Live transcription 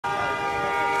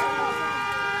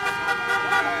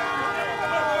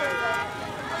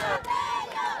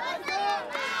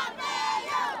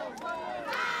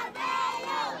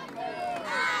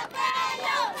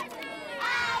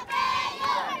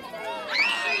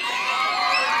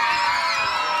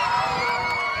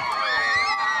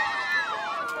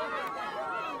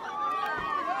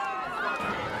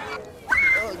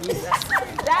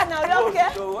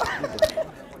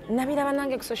nabiraba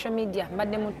nange ku social media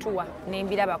mbadde mutuwa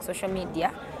nembiraba ku social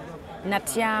media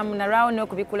natyamu nalwawo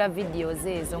n'okubikula videos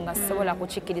ezo nga sisobola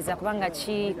kukikkiriza kubanga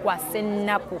kikwasa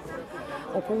ennaku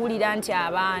okuwulira nti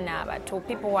abaana abato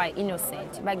people are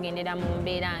innocent bagendera mu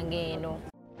mbeera ng'eno.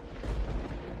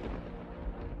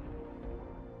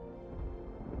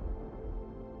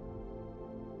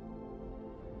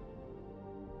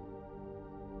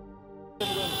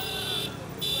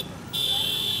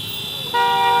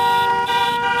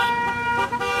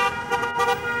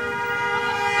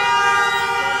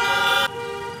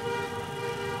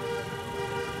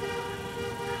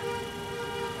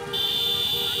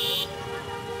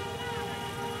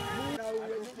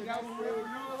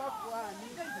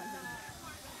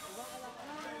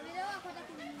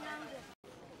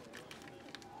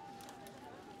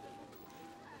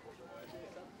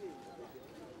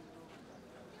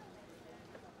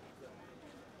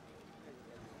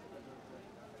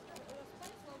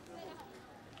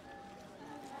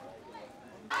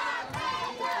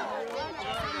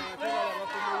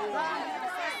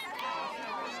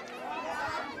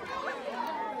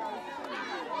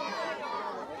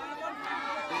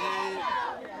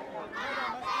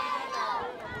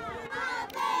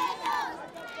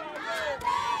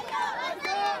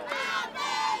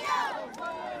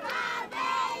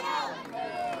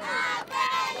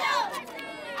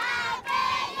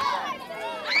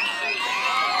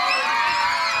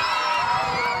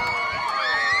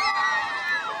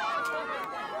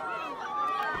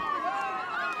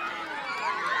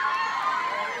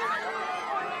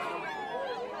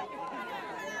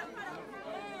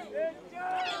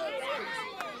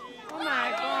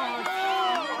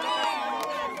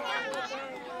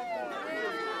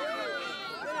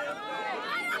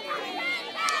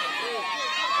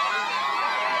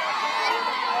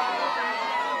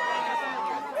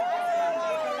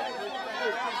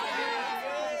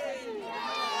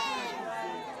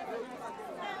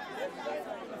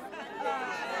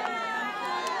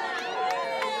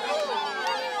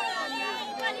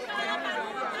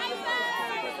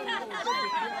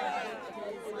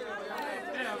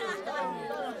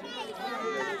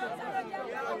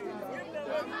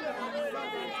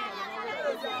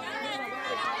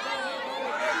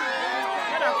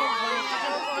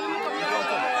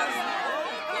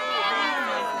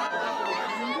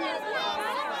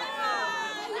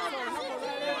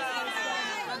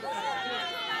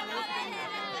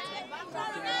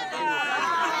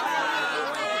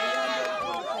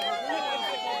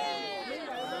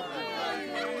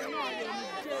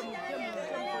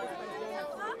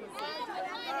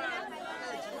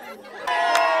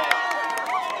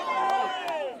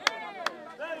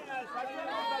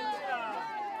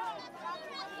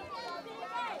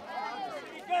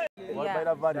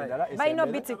 Baino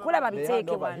biti kula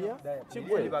babiteeke wano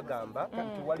kigwe bagamba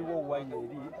nti waliwo wine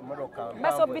eri motoka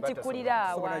baso biti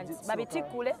kulira wanti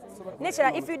babitikule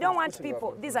nature if you don't want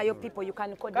people these are your people you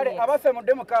can coordinate kale abafe mu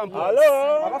demo camp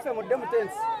hello abafe mu demo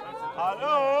tents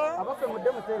hello abafe mu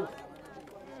demo tents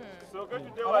so go to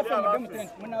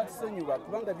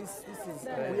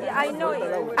yeah, I know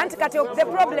anti kati the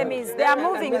problem is they are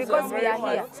moving because we are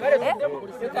here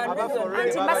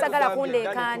anti basagala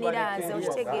kundekanira nze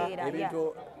okitegeera yeah.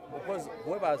 Because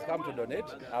whoever has come to donate,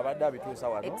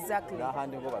 exactly.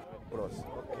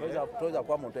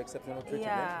 Treatment.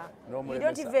 Yeah. You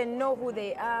don't even know who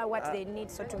they are, what they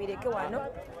need, so to be like one.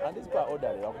 And this part order,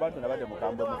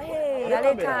 hey,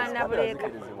 alekana buleka.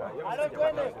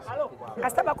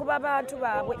 Kasaba kubaba tu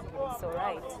babwe. It's all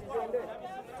right.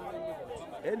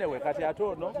 Anyway, kati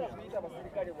atono.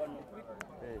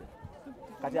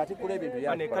 Kati atikula ebintu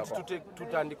yane kati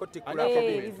tutandiko tikulako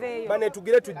bintu bane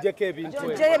tugire tujjeko ebintu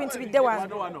tujje ebintu bidde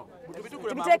wano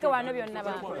tubiteeke wano byonna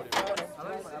ba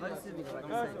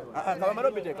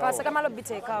kamalo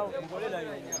biteekawo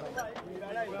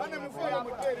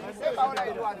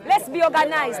let's be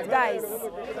organized guys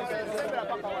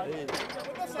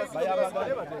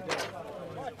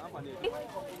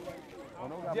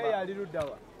Jay ali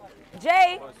luddawa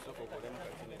Jay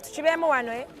tukibemu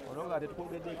wano olonga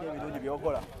tetukogeddeko ebirungi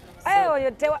byokola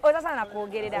oyo osasana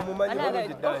kwogerera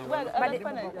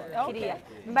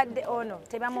mbadde ono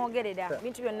tebamwogerera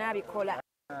bintu byonna abikola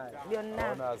byonna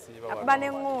akuba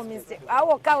n'eŋŋoomi awo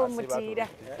wokka wemutiira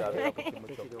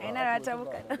ayina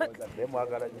lwatabuka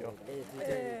mwagala nnyo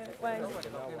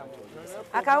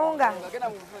akawunga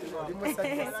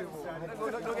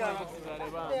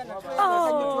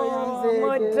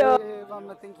moto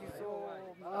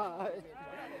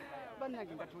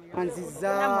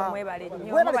Anziza. Mwebale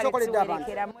chocolate daba.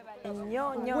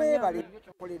 Nyo. Webale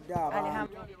chokolede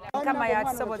abantu. Kama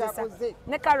yatusobozesa.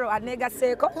 Ne Karo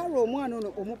anegaseeko. Karo omwana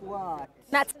ono omukuwa.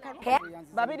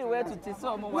 Babiri wetu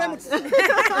tiso omu. Bwe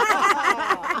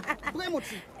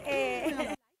muti.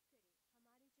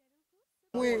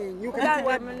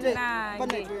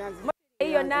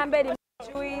 Iyo namba eri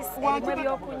juice erimu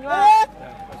ebyokunywa.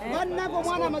 Bannange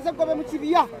omwana amaze kugoba mu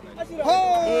kibiya.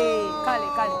 Kale.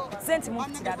 Zenti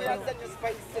mukitirabeyo.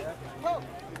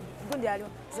 Gundi aliwo.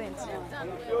 Zenti.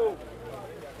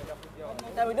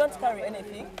 Now we don't carry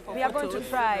anything. We are going to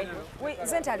try.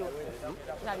 Zenti aliwo.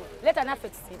 Let an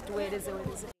affect tuweereze.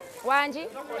 Wanji?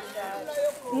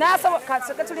 Naso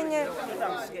katsoke tulinye.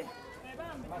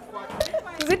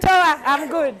 Zitoa, I'm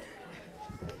good.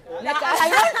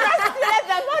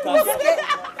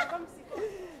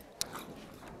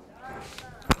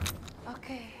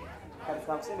 Okay.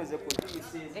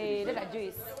 Let a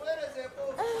juice.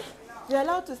 You're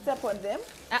allowed to step on them?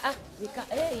 We can't.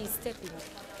 Hey, he's stepping.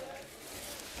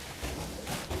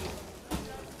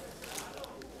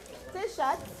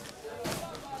 T-shirt.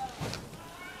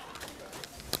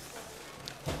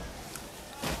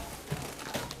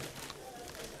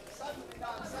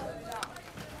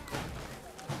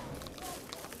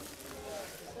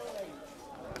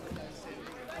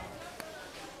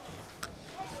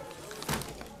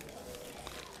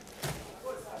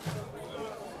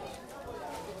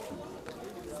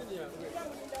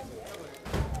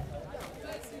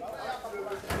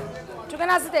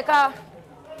 Ziteka.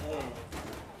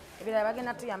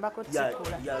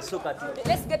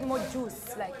 Let's get more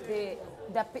juice, like the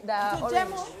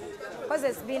orange. Because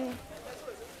it's been.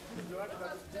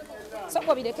 So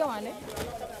what we do one?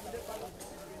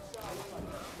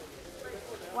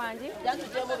 Wanji?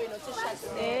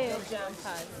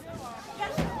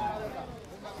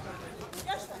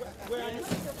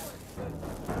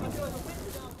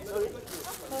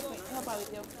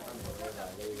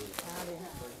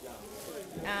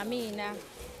 Amina.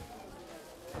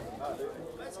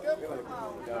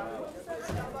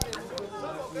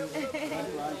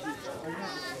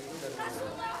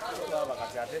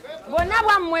 Bonna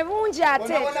bwammwe bungi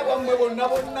ate.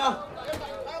 Bonna.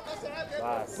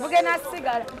 Mugenda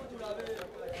sigala.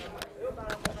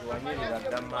 Wanyirira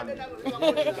dda mami.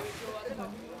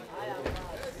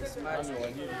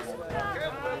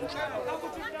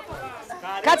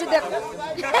 Kati de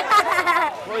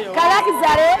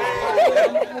Kalakizale.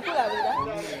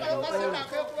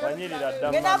 Wanyirira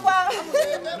dda Genda mami. kwa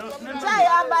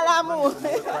chayambalamu.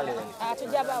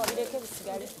 Tujaba wabireke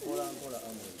bisigale.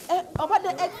 Obadde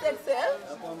XXL?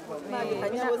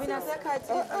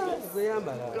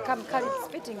 Come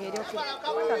spitting eri okay.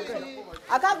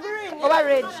 Aka green. Oba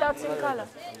red, shouting color.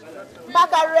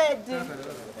 Baka red.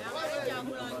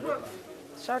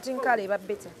 Shouting color iba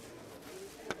better.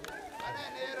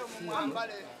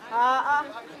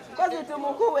 Kozi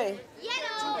tumukuwe.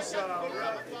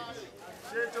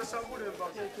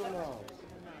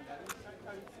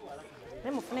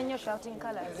 Nemufune nnyo shouting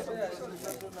colors.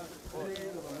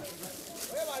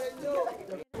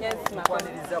 Yes, ma.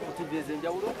 Kwaniriza ku TV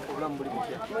ez'enjawulo obulamu buli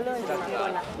butya. Mulungi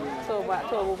mbona.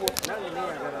 Tobubu. Nange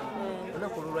neeyagala.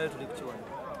 Olunaku olwaliro tuli ku kiwani.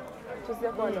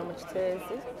 Tuzze kuwona mu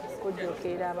Kiteezi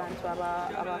kujjuukirira abantu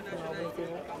abafuna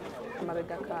obuzibu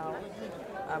amabegakaawo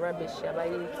ababeshi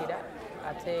abayiikira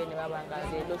ate ne baba nga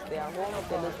they lost their homes,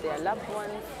 they lost their loved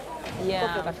ones.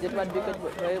 Kati tubadduke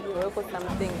tuweeko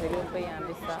something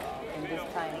ebyokweyambisa in this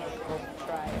time of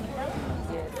trial.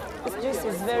 Yes. This juice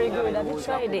is very good. Have you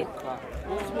tried it?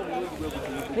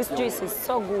 This juice is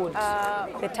so good.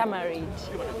 The tamarind.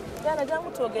 Jana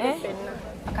jangu twogere ffenna.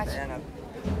 Akachi.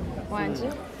 Wanji?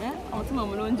 Omutima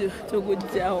omulungi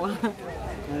tugujjawa.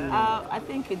 I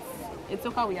think it's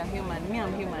okay, we are human. Me,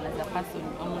 I'm human as a person.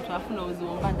 Omuntu afuna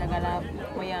obuzibu mba njagala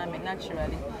muyambe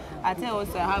naturally. Ate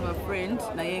also I have a friend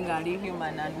naye nga ali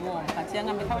human and warm. Kati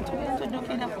yangambe kaba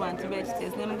tujjukira ku bantu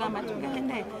b'Ekiteezi ne mugamba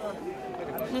tugende.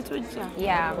 Netujja.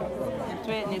 Yeah.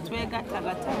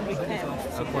 Netwegattagatta weekend.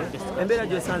 Embeera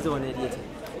gy'osanze wano eri eti?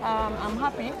 I'm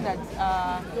happy that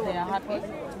they are happy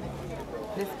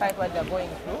despite what they're going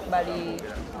through, but they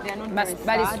are not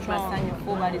very sad,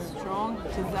 but strong.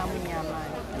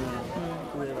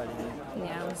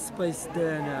 Yeah. Spice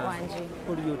Diana. Wanji.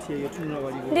 Oli otya eyo tunula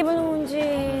waliwo. Ndi bulungi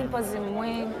mpozi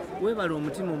mmwe. Weebale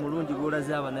omutima omulungi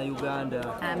gw'olaze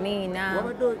Abannayuganda. Amina.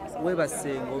 Wabadde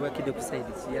weebasenga obakidde ku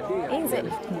sayidi ki yadde Nze.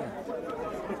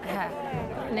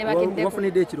 Nebakidde.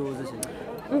 Wafunidde ekirowoozo kino?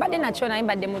 Mbadde nakyo naye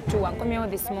mbadde mutuwa nkomyewo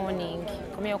this morning.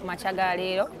 Nkomyewo ku makya ga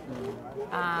leero.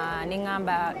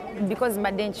 Ningamba because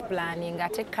mbadde nkiplanning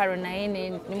ate Karo naye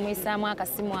nimuyisaamu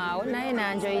akasimu awo naye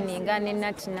nanjoyininga ne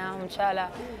Natina omukyala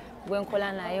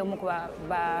gwenkola naye omu ku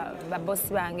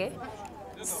babossi bange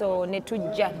so ne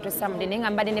tujja tusamudde naye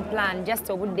nga mbadde ne plan just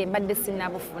obudde mbadde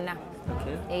sinnabufuna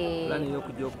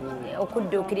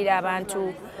okudduukirira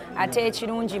abantu ate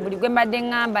ekirungi buli gwe mbadde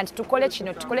ŋŋamba nti tukole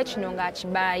kino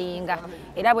ng'akibayinga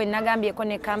era bwe nagambyeko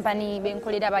ne kampani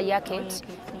benkolera aba yaket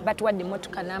batuwadde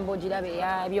emmotoka namba ogiraba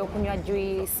eyabyokunywa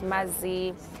juice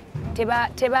mazzi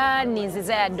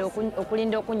tebaninziza yadde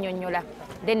okulinda okunnyonnyola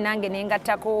then nange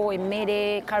nengattako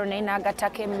emmere karo naye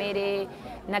n'agattako emmere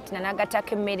natina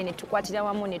n'agattako emmere ne tukwatira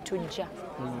wamu ne tujja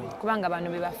kubanga bano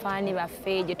be bafaani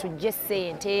baffe gye tujja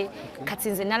ssente kati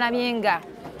nze nalabye nga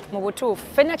mu butuufu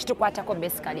ffenna kitukwatako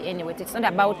basically anyway it's not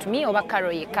about me oba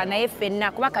karo yekka naye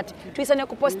ffenna kuba kati tuyisa ne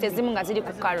ku post ezimu nga ziri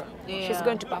ku karo she's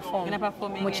going to perform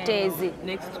mu Kiteezi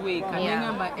next week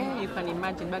ngamba you can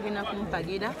imagine bagenda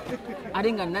kumpagira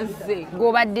ate nga nazze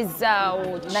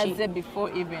g'obaddizaawo nazze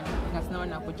before even nga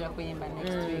sinaona kujja kuyimba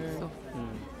next week so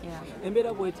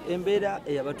embeera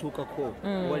eyabatuukako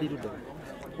wali ludda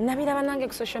nabiraba nange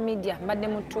ku social media mbadde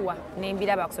mutuwa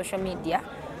nembiraba ku social media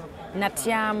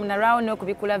natyamu nalwawo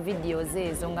n'okubikula videos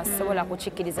ezo nga sisobola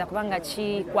kukikkiriza kubanga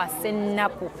kikwasa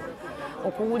ennaku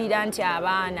okuwulira nti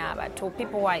abaana abato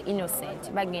people who are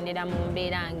innocent bagendera mu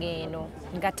mbeera ng'eno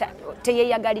nga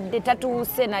teyeyagalidde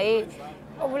tatuuse naye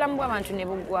obulamu bw'abantu ne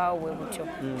buggwawo bwe butyo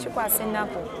kikwasa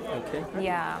ennaku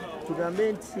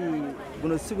tugambe nti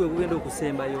buno si bwe bugenda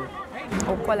okusembayo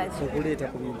okukola okuleeta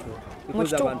ku bintu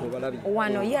because abantu balabye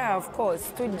wano of course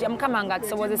tujja mukama nga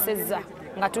tusobozesezza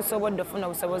nga tusobodde ofuna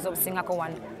obusobozi obusingako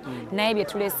wano naye bye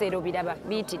tuleese era obiraba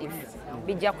biyitirivu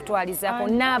bijja kutwalizako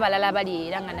n'abalala bali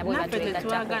era nga nabwe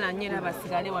batwagala nnyo era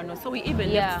basigale wano so we even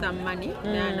left some money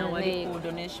nana wali ku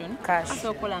donation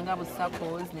asokola nga bu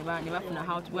circles ne bafuna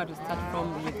how to start from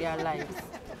with their lives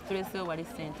tulese wali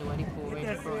sente wali ku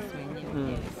Red Cross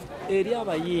wenyini eri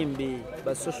abayimbi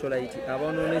ba socialite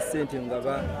abanone sente nga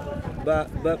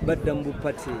badda mu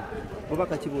bupate oba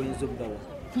kakiboyizo bbawa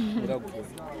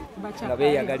nga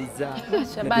beeyagaliza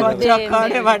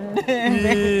bachakale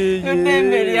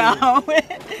baddembe lyawe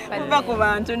kuva ku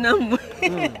bantu nammwe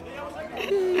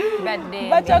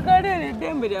bachakale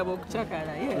eddembe lyabwe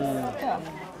okucakala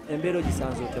embeera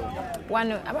ogisanze otya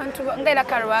wano abantu ngaera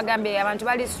karo bagambye abantu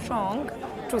bali strong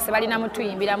tuuse balina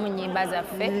mutuyimbiramu nnyimba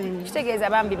zaffe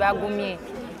kitegeeza bambi bagumye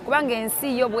kubanga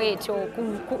ensi yo bwetyo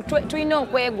tulina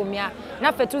okwegumya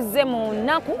naffe tuzze mu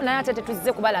nnaku naye ate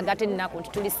tetuzze kubalaga ate ennaku nti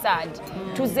tuli sad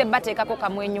tuzze bateekako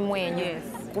kamwenyumwenyu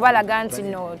kubalaga nti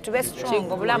no tube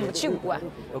strong obulamu kiggwa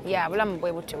bulamu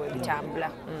bwe butyo bwe butambula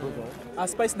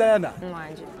Spice Diana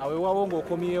awewawo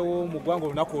ng'okomyewo mu ggwanga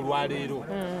olunaku olwaleero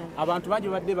abantu bangi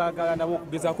badde baagala nabo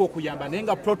okugezaako okuyamba naye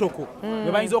nga protocol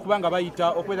bwe bayinza okuba nga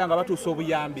bayita okubeera nga batuusa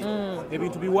obuyambi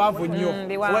ebintu biwanvu nnyo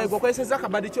okozesezza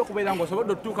akabadi ki okubeera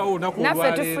ng'osobodde okutuukawo olunaku olwaleero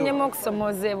naffe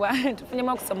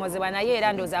tufunyemu okusomozebwa naye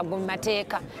era ndowooza mu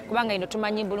mateeka kubanga ino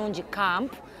tumanyi bulungi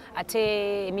camp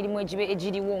ate emirimu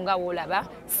egiriwo nga woolaba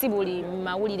si buli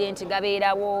mawulire nti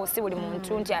gabeerawo si buli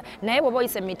muntu nti naye bw'oba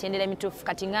oyise mu mitendera emituufu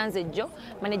kati nganze jjo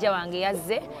maneja wange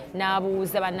yazze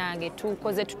n'abuuza bannange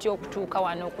tukoze tutya okutuuka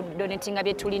wano okudonetinga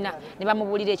bye tulina ne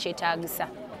bamubuulira ekyetaagisa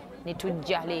ne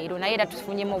tujja leero naye era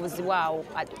tufunyemu obuzibu awo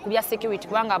ku bya security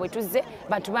kubanga bwe tuzze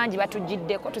bantu bangi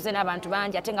batugiddeko tuzze n'abantu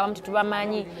bangi ate nga bamu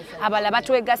tetubamanyi abalala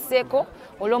batwegasseeko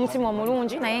olw'omutima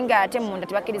omulungi naye ng'ate munda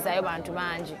tebakkirizayo bantu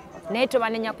bangi naye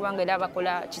tobanenya kubanga era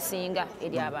bakola kisinga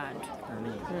eri abantu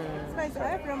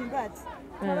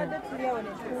twabadde tuli awo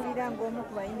ne tuwulira ng'omu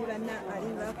ku bayimbi banna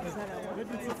alinga akusalawo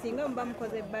nti singa muba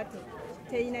mukoze bato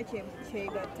terina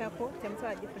kyegattako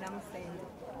temusobola gifunamu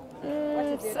sente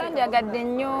sandyagadde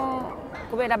nnyo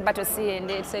kubeera bato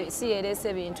siyereese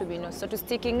ebintu bino so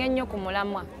tusitikinga ennyo ku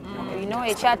mulamwa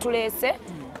ekyatuleese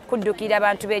kuddukira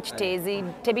abantu b'ekiteezi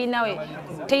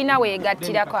terina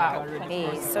weegattirako awo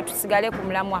so tusigale ku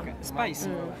mulamwa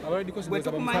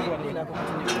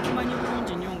tumanyi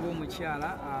bulungi nnyo ng'omukyala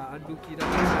addukira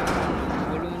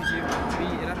bulungi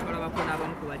era twalabako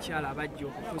n'abamu ku bakyala abajja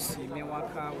okukusiima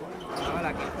ewakaawo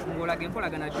ng'olaga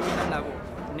enkolagana gyolina nabo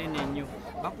nene nnyo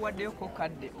bakuwaddeyoko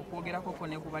kadde okwogerakoko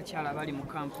ne ku bakyala bali mu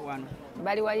kampu wano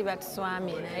bali wali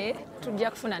batuswamye naye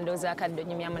tujja kufuna ndowooza akadde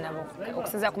onyumyamu nabo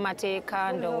okusinza ku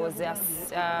mateeka ndowooza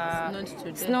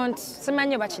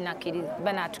simanyi oba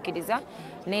banaatukiriza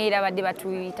naye era badde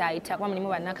batuyitaayita kuba mulimu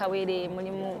bannakawere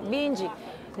mulimu bingi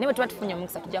naye bwe tuba tufunye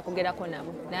omukisa tujja kugerako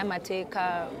nabo naye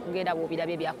amateeka ngera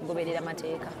bw'obirabye byakugoberera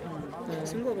amateeka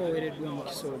singa oba oweereddwa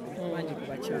omukisa ogwo bangi ku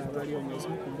bakyala bali omwezi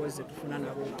ku mboozi zetufuna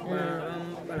nabo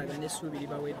balaga n'essuubi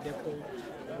libaweddeko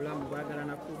obulamu bwagala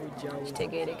nakubujjawo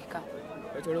kitegeerekeka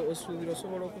osuubira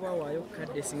osobola okubawaayo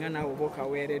kadde singa naawe oba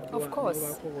okaweereddwa. Of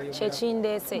course,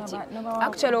 kyekindeese ki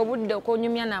actually obudde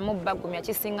okunyumya namu bagumya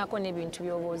kisingako n'ebintu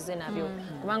by'obooze nabyo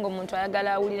kubanga omuntu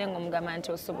ayagala awulire ng'omugamba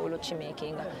nti osobola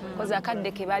okimeekinga kozi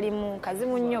akadde ke balimu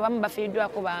kazimu nnyo bamu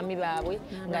bafiiriddwako baami baabwe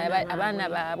nga abaana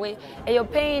baabwe eyo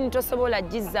pain tosobola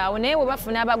gizaawo naye bwe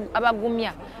bafuna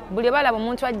abagumya buli balaba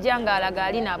omuntu ajja ng'alaga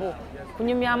ali nabo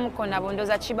kunyumyamuko nabo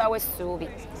ndooza kibawo essuubi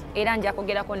era nja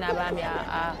kwogerako n'abaami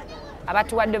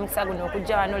abatuwadde omukisa guno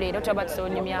okujja wano leero tuba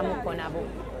tusobola onyumyamuko nabo.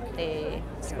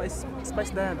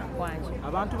 Spice Diana,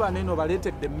 abantu baneeno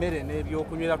baleetedde emmere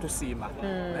n'ebyokunywera tusiima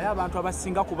naye abantu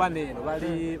abasinga kuba neeno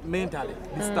bali mentally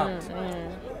disturbed.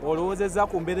 Olowoozezza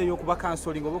ku mbeera ey'okuba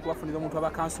kansolinga oba okubafunira omuntu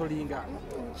abakansolinga?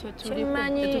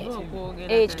 Kimanyi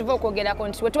kituva okwogerako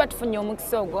nti bwe tuba tufunye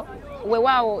omukisa ogwo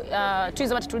weewaawo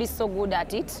tuyinza oba tetuli so good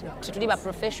at it tetuli ba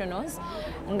professionals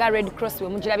nga Red Cross we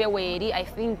mugirabye weeri I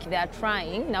think they are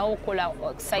trying nawo okukola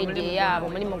side eyaabo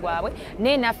omulimu gwabwe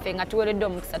naye naffe nga tuweeredde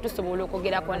omukisa tusobola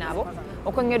okwogerako nabo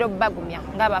okwongera obbagumya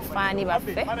ng'abafaani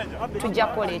baffe tujja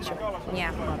kukola ekyo.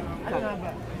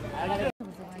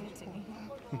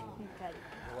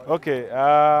 Okay,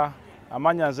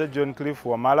 amanya nze John Cliff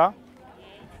Wamala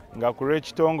nga ku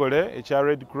lw'ekitongole ekya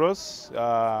Red Cross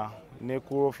ne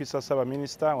ku ofisa saba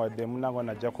minisita wadde munango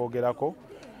najja kwogerako.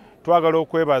 Twagala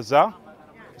okwebaza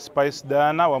Spice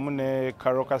Diana wamu ne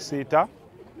Carol Kasita,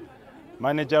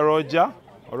 Manager Roger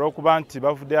olw'okuba nti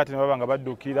bavudde ate ne baba nga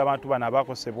badduukirira abantu bano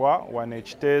abakosebwa wano e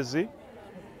Kiteezi.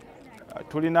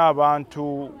 Tulina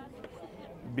abantu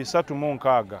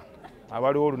 306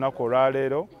 abaliwo olunaku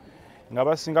olwaleero nga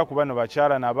basinga ku bano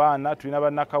bakyala n'abaana. Tulina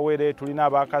bannakawere, tulina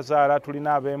abakazaala,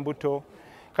 tulina ab'embuto.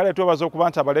 Kale twebaza okuba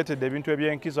nti abaleetedde ebintu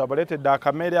eby'enkizo, abaleetedde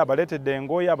akamere, abaleetedde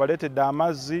engoye, abaleetedde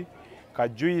amazzi,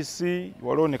 kajuyisi,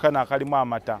 waliwo ne kano akalimu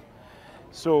amata.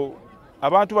 So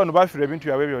abantu bano bafiirwa ebintu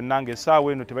byabwe byonna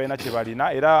ng'essaawa eno tebalina kye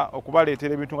balina era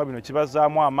okubaleetera ebintu nga bino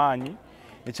kibazaamu amaanyi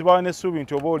ne kibawa n'essuubi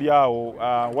nti oba oliawo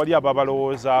wali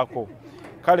ababalowoozaako.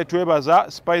 Kale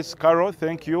twebaza Spice Carol,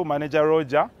 thank you, Manager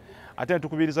Roger. Ate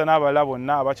tukubiriza n'abalala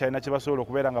bonna abakyalina kye basobola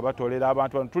okubeera nga batoolera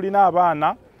abantu bano. Tulina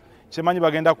abaana kyemanyi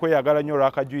bagenda kweyagala nnyo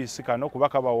olw'akajuyisi kano kuba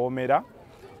kabawoomera.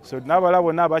 So n'abalala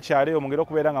bonna abakyaleyo mugenda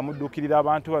okubeera nga mudduukirira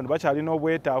abantu bano bakyalina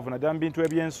obwetaavu naddala mu bintu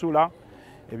eby'ensula,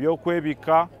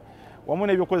 ebyokwebika wamu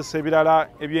n'ebyokozesa ebirala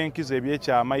eby'enkizo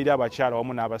ebyekyama eri abakyala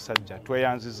wamu n'abasajja.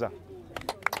 Tweyanziza.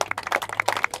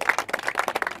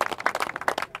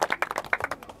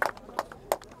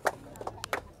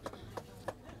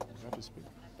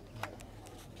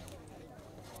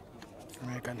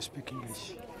 I can speak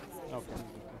English. Okay.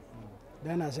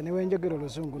 Then as anyway, no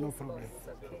problem.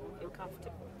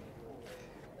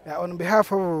 On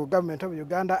behalf of government of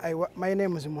Uganda, my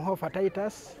name is Muhofa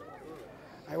Titus.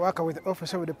 I work with the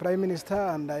Office of the Prime Minister,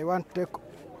 and I want to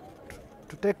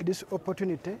take this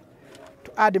opportunity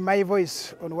to add my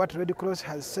voice on what Red Cross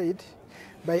has said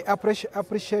by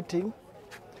appreciating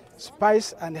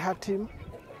Spice and her team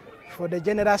for the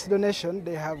generous donation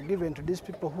they have given to these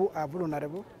people who are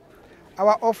vulnerable.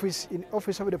 Our office, in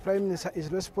Office of the Prime Minister, is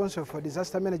responsible for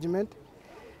disaster management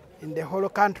in the whole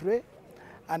country.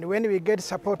 And when we get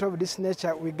support of this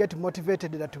nature, we get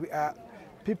motivated that we are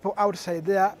people outside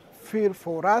there feel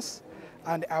for us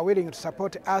and are willing to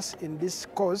support us in this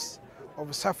cause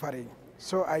of suffering.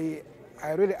 So I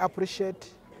really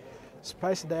appreciate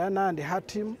Spice Diana and her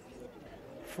team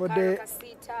for the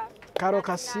Carol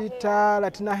Kasita,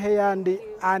 Latina Hair,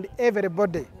 and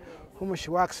everybody whom she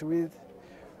works with,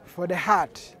 for the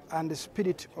heart and the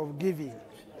spirit of giving,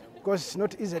 because it's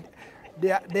not easy.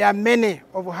 There are many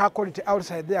of her quality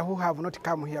outside there who have not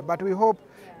come here, but we hope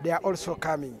they are also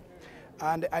coming.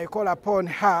 And I call upon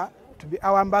her to be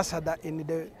our ambassador in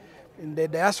the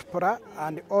diaspora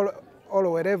and all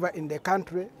wherever in the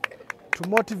country, to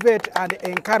motivate and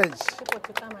encourage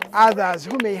others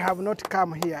who may have not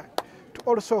come here to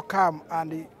also come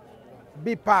and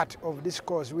be part of this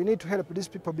cause. We need to help these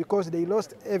people because they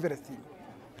lost everything.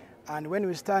 And when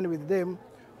we stand with them,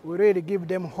 we really give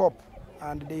them hope,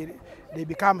 and they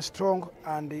become strong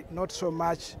and not so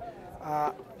much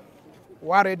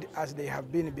worried as they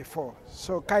have been before.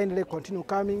 So kindly continue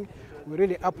coming. We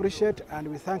really appreciate and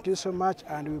we thank you so much,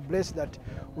 and we bless that.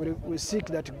 We seek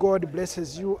that God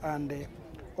blesses you and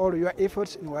all your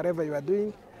efforts in whatever you are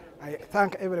doing. I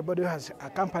thank everybody who has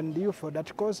accompanied you for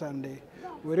that cause, and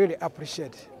we really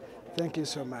appreciate. Thank you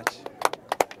so much.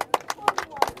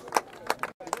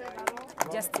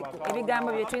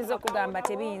 Ebigambo bye tuyinza okugamba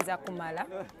tebiyinza kumala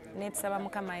naye tusaba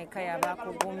Mukama yekka y'aba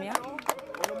akugumya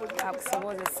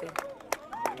akusobozese.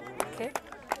 Okay?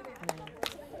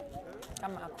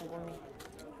 Mukama akugumya.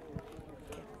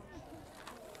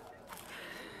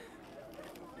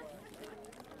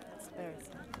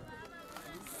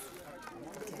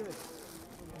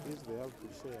 they have to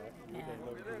share, we can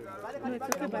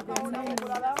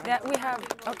That we have,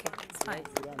 okay, it's fine.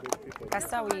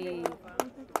 That's how we...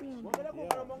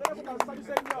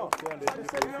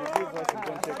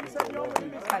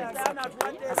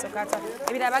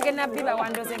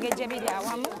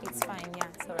 It's fine, yeah,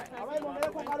 it's all right.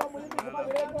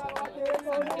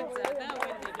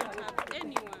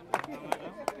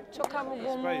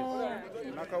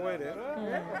 Nakawere,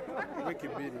 wiki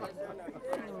bili.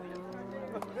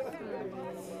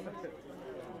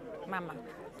 Mama,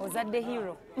 ozadde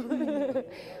hero.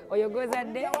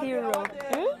 Oyogozadde hero.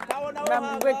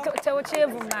 Tewo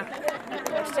kyevuma.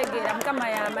 Okitegeera Mukama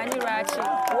yamanyi lwaki.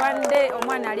 One day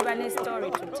omwana aliba ne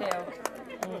story to tell.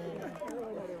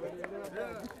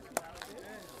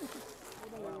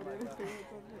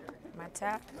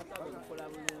 Mata.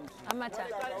 Amata.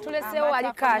 Tuleseewo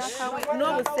wali cash.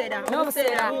 N'obuseera.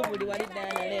 N'obuseera. Buli wali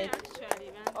Diana leeta.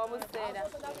 Obuseera.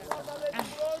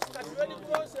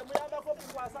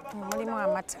 Mulimu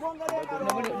amata.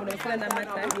 N'obufuna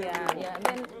n'amata. Yeah.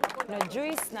 Then no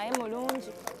juice naye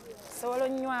mulungi. Sobola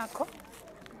onywako.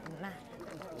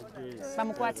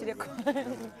 Bamukwatireko.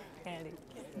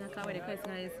 Nakawere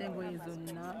kaisina engoye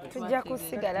zonna. Tujja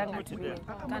kusigala nga tuli.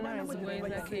 Engoye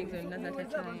za cake zonna za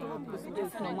tatayi.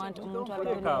 Omuntu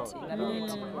abidonatinga.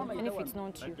 And if it's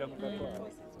not you.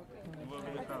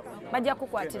 Bajja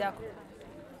kukwatirako.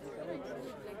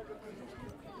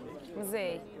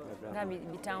 Muzeeyi nga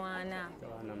bitawaana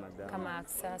kama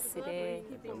akusaasire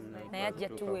naye ajja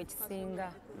tuwa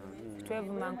ekisinga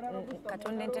twevuma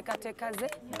Katonda enteekateeka ze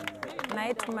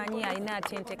naye tumanyi alina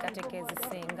ati enteekateeka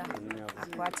ezisinga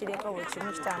akwatireko buli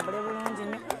kimu kitambule bulungi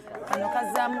nnyo kano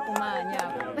kazzaamu ku maanyi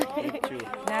ako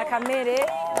n'akamere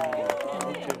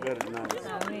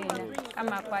amiina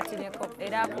kama akwatireko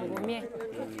era akugumye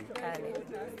kale.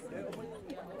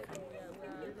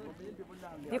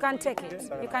 You can take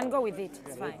it. You can go with it.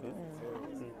 It's fine.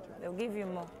 They'll give you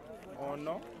more. Oh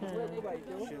no?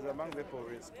 She's among the people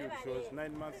rescued. She was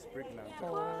 9 months pregnant.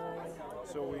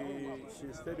 So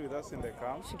she stayed with us in the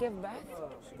camp. She gave birth?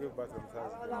 She gave birth on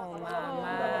Thursday. Oh, Mama.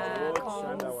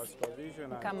 Under our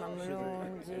supervision. And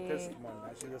she's a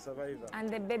testimony. She's a survivor. And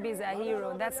the baby's a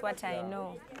hero. That's what I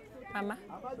know. Mama,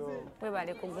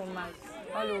 webale kuguma.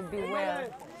 All will be well.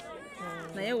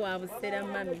 Naye wabuseera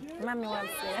mami. Mami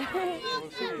wabuseera.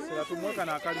 Wabuseera tumweka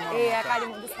na akalimu.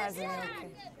 Akalimu gusazi nyoke.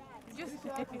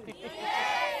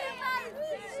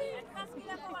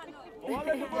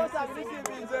 Owabe kubosa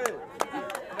abirisinze.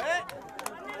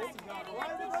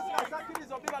 Walibosa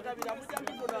asakirizo bibagabira mujja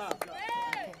mbona.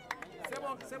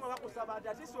 Sema bakusaba ati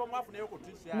sisi omwafu nayo ku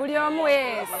t-shirt. Buli omu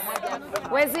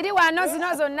weziri wano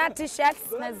zino zonna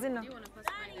t-shirts na zino.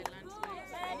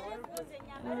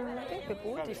 I think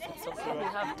people would, if it's okay, we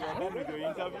have time.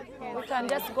 We can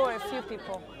just go a few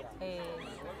people.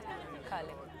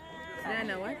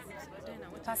 Diana, what?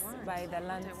 Pass by the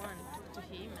land. I want to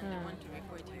him and I want to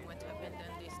record him what happened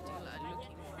and they still are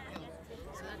looking for help.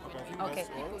 So that Okay,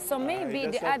 so maybe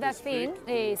the other thing,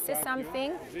 say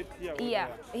something. Here,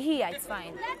 it's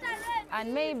fine.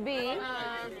 And maybe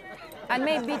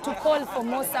to call for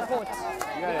more support.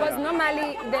 Because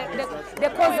normally the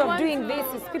cause of doing this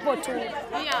is people to,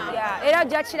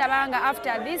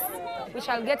 after this, we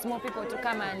shall get more people to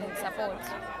come and support.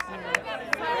 I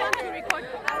want to record you.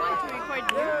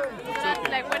 So that,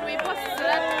 like when we post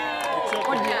that,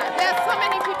 there are so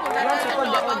many people that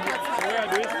don't know about it.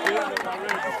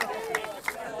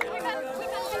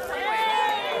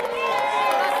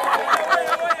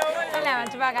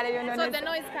 So the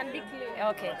noise can be clear.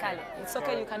 Okay, Kali, it's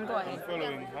okay, you can go ahead.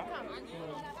 Following her.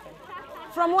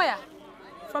 From where?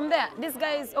 From there. This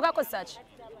guy is Ogako Search.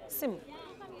 Sim.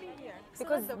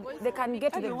 Because they can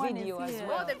get the video as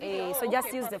well. So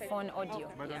just use the phone audio.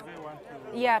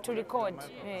 Yeah, to record.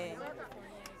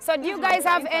 So do you guys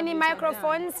have any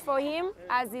microphones for him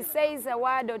as he says a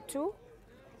word or two?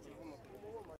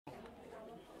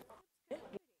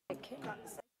 Okay.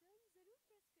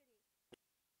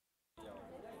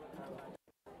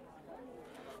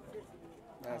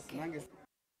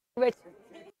 Wait.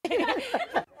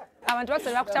 Abantu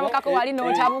basobola kutabukako wali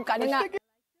n'otabuka ninga.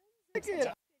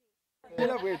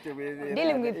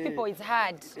 Dealing with people is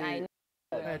hard. I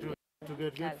know.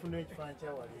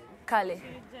 Kale.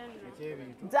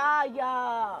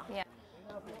 Zaya. Yeah.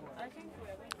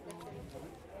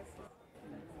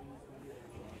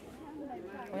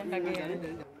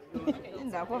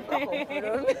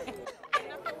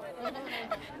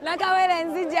 Nakawele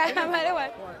nzija amalewa.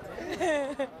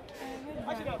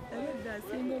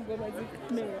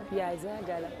 Yeah,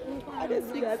 Zagala.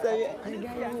 The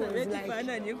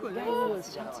guy was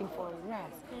shouting for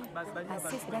Ras. As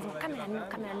if he doesn't come here, no.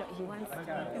 He wants.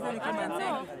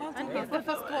 And he's the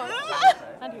first one.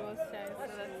 And he was shy, so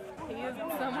that he used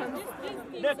someone.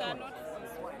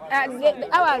 The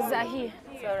hours are here.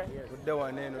 Sorry.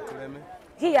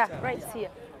 Here, right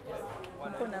here.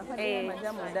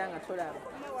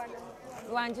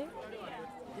 Wanji?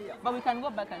 But we can go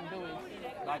back and do it.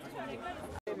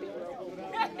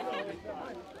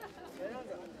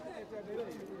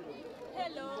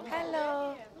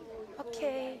 Hello.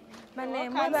 Okay. My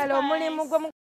name is